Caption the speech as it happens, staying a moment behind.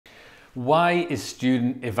Why is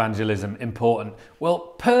student evangelism important? Well,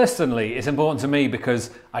 personally, it's important to me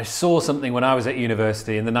because I saw something when I was at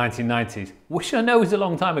university in the 1990s, which I know is a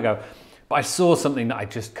long time ago, but I saw something that I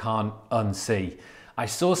just can't unsee. I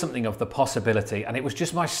saw something of the possibility, and it was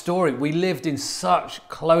just my story. We lived in such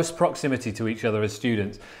close proximity to each other as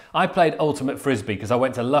students. I played ultimate frisbee because I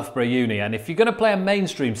went to Loughborough Uni, and if you're going to play a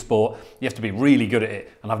mainstream sport, you have to be really good at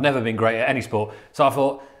it, and I've never been great at any sport, so I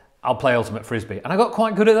thought, I'll play ultimate frisbee. And I got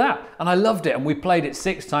quite good at that, and I loved it, and we played it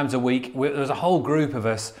 6 times a week. There was a whole group of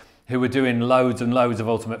us who were doing loads and loads of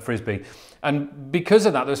ultimate frisbee. And because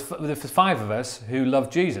of that, there was 5 of us who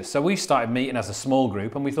loved Jesus. So we started meeting as a small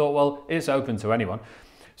group, and we thought, well, it's open to anyone.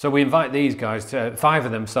 So we invite these guys, 5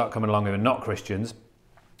 of them start coming along who are not Christians.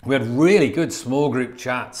 We had really good small group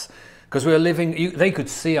chats because we were living, they could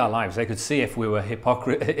see our lives. They could see if we were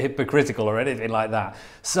hypocritical or anything like that.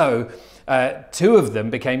 So 2 of them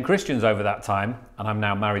became Christians over that time, and I'm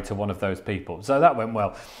now married to one of those people. So that went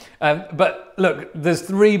well. But look, there's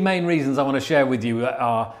 3 main reasons I want to share with you that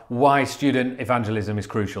are why student evangelism is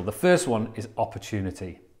crucial. The first one is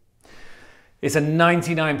opportunity. It's a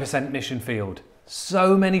 99% mission field.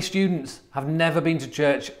 So many students have never been to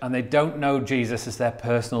church and they don't know Jesus as their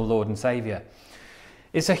personal Lord and Saviour.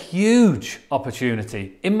 It's a huge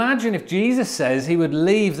opportunity. Imagine if Jesus says he would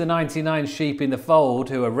leave the 99 sheep in the fold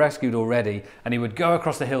who are rescued already, and he would go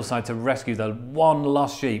across the hillside to rescue the one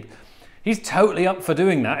lost sheep. He's totally up for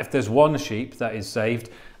doing that if there's 1 sheep that is saved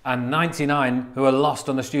and 99 who are lost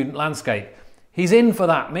on the student landscape. He's in for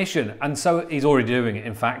that mission, and so he's already doing it,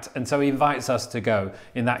 in fact, and so he invites us to go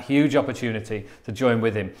in that huge opportunity to join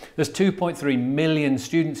with him. There's 2.3 million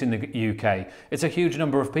students in the UK. It's a huge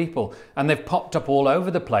number of people, and they've popped up all over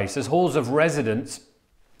the place. There's halls of residence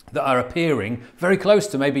that are appearing very close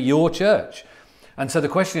to maybe your church. And so the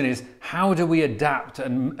question is, how do we adapt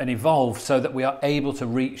and evolve so that we are able to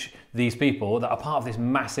reach these people that are part of this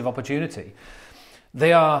massive opportunity?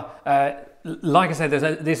 They are, like I said,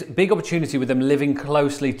 there's this big opportunity with them living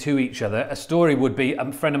closely to each other. A story would be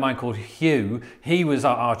a friend of mine called Hugh. He was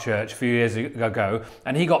at our church a few years ago,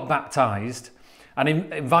 and he got baptised and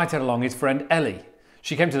invited along his friend Ellie.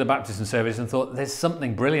 She came to the baptism service and thought, there's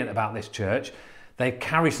something brilliant about this church. They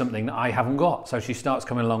carry something that I haven't got. So she starts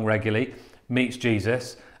coming along regularly, meets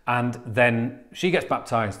Jesus, and then she gets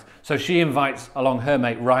baptised. So she invites along her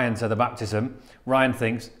mate Ryan to the baptism. Ryan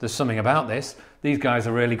thinks there's something about this. These guys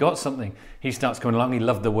have really got something. He starts coming along. He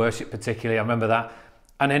loved the worship particularly. I remember that.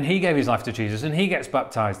 And then he gave his life to Jesus and he gets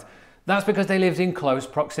baptised. That's because they lived in close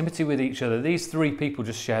proximity with each other. These 3 people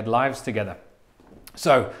just shared lives together.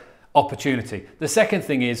 So, opportunity. The second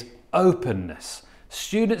thing is openness.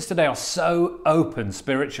 Students today are so open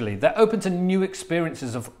spiritually. They're open to new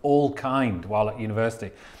experiences of all kind while at university.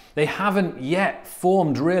 They haven't yet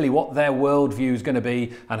formed really what their worldview is going to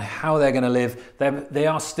be and how they're going to live. They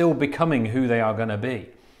are still becoming who they are going to be.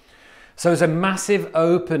 So there's a massive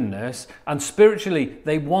openness, and spiritually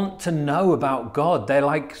they want to know about God. They're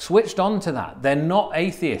like switched on to that. They're not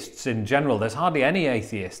atheists in general. There's hardly any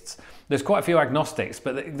atheists. There's quite a few agnostics,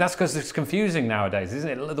 but that's because it's confusing nowadays, isn't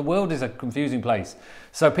it? The world is a confusing place.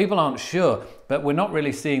 So people aren't sure, but we're not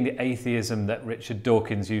really seeing the atheism that Richard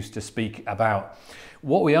Dawkins used to speak about.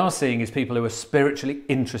 What we are seeing is people who are spiritually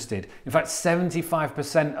interested. In fact,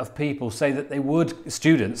 75% of people say that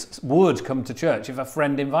students would come to church if a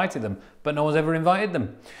friend invited them, but no one's ever invited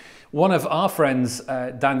them. One of our friends,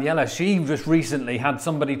 Daniela, she just recently had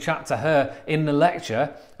somebody chat to her in the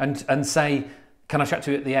lecture and say, can I chat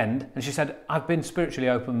to you at the end? And she said, I've been spiritually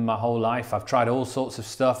open my whole life. I've tried all sorts of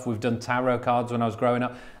stuff. We've done tarot cards when I was growing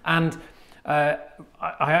up. And I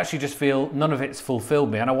actually just feel none of it's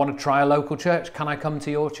fulfilled me and I want to try a local church. Can I come to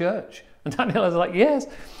your church? And Daniela was like, yes.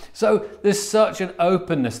 So there's such an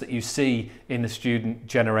openness that you see in the student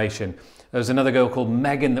generation. There was another girl called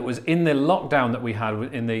Megan that was in the lockdown that we had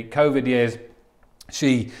in the COVID years.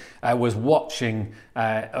 She was watching,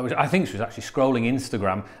 I think she was actually scrolling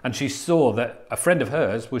Instagram, and she saw that a friend of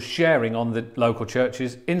hers was sharing on the local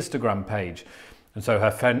church's Instagram page. And so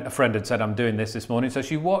a friend had said, I'm doing this morning. So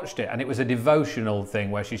she watched it, and it was a devotional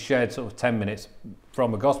thing where she shared sort of 10 minutes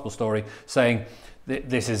from a gospel story saying,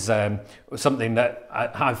 this is something that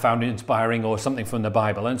I found inspiring or something from the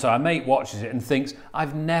Bible. And so our mate watches it and thinks,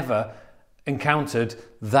 I've never encountered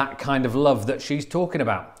that kind of love that she's talking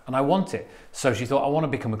about, and I want it. So she thought, I want to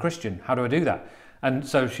become a Christian. How do I do that? And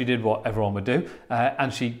so she did what everyone would do,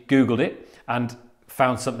 and she Googled it and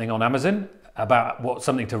found something on Amazon about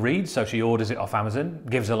something to read. So she orders it off Amazon,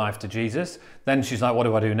 gives her life to Jesus. Then she's like, what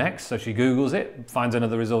do I do next? So she Googles it, finds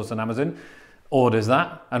another resource on Amazon, orders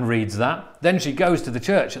that and reads that. Then she goes to the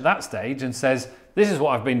church at that stage and says, this is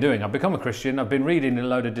what I've been doing. I've become a Christian. I've been reading a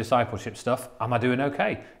load of discipleship stuff. Am I doing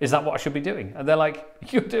okay? Is that what I should be doing? And they're like,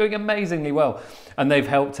 you're doing amazingly well. And they've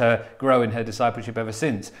helped her grow in her discipleship ever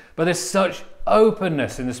since. But there's such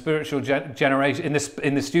openness in the spiritual generation,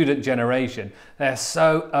 in the student generation. They're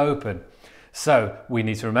so open. So we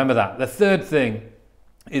need to remember that. The third thing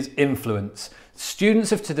is influence.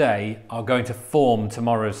 Students of today are going to form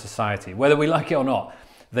tomorrow's society, whether we like it or not.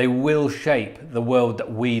 They will shape the world that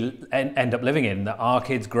we end up living in, that our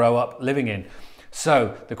kids grow up living in.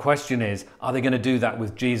 So the question is, are they going to do that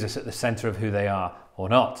with Jesus at the center of who they are or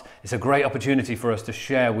not? It's a great opportunity for us to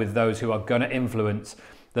share with those who are going to influence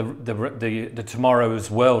the tomorrow's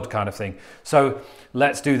world kind of thing. So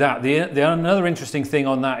let's do that. Another interesting thing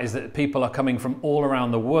on that is that people are coming from all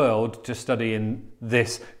around the world to study in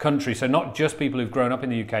this country. So not just people who've grown up in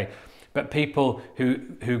the UK, but people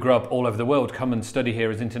who grow up all over the world come and study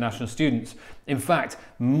here as international students. In fact,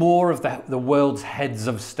 more of the world's heads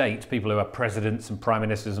of state, people who are presidents and prime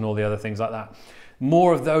ministers and all the other things like that,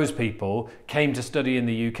 more of those people came to study in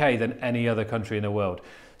the UK than any other country in the world.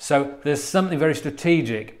 So there's something very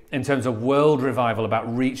strategic in terms of world revival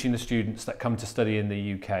about reaching the students that come to study in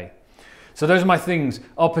the UK. So those are my things.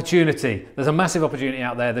 Opportunity. There's a massive opportunity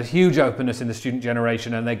out there. There's huge openness in the student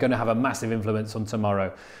generation, and they're going to have a massive influence on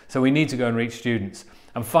tomorrow. So we need to go and reach students.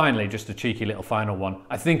 And finally, just a cheeky little final one.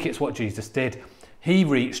 I think it's what Jesus did. He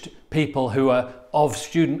reached people who are of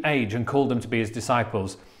student age and called them to be his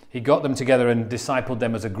disciples. He got them together and discipled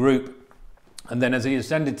them as a group. And then as he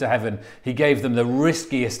ascended to heaven, he gave them the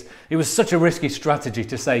riskiest. It was such a risky strategy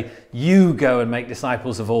to say, you go and make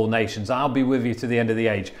disciples of all nations. I'll be with you to the end of the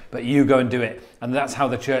age, but you go and do it. And that's how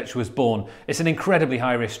the church was born. It's an incredibly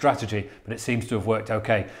high risk strategy, but it seems to have worked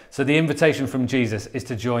okay. So the invitation from Jesus is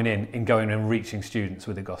to join in going and reaching students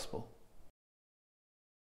with the gospel.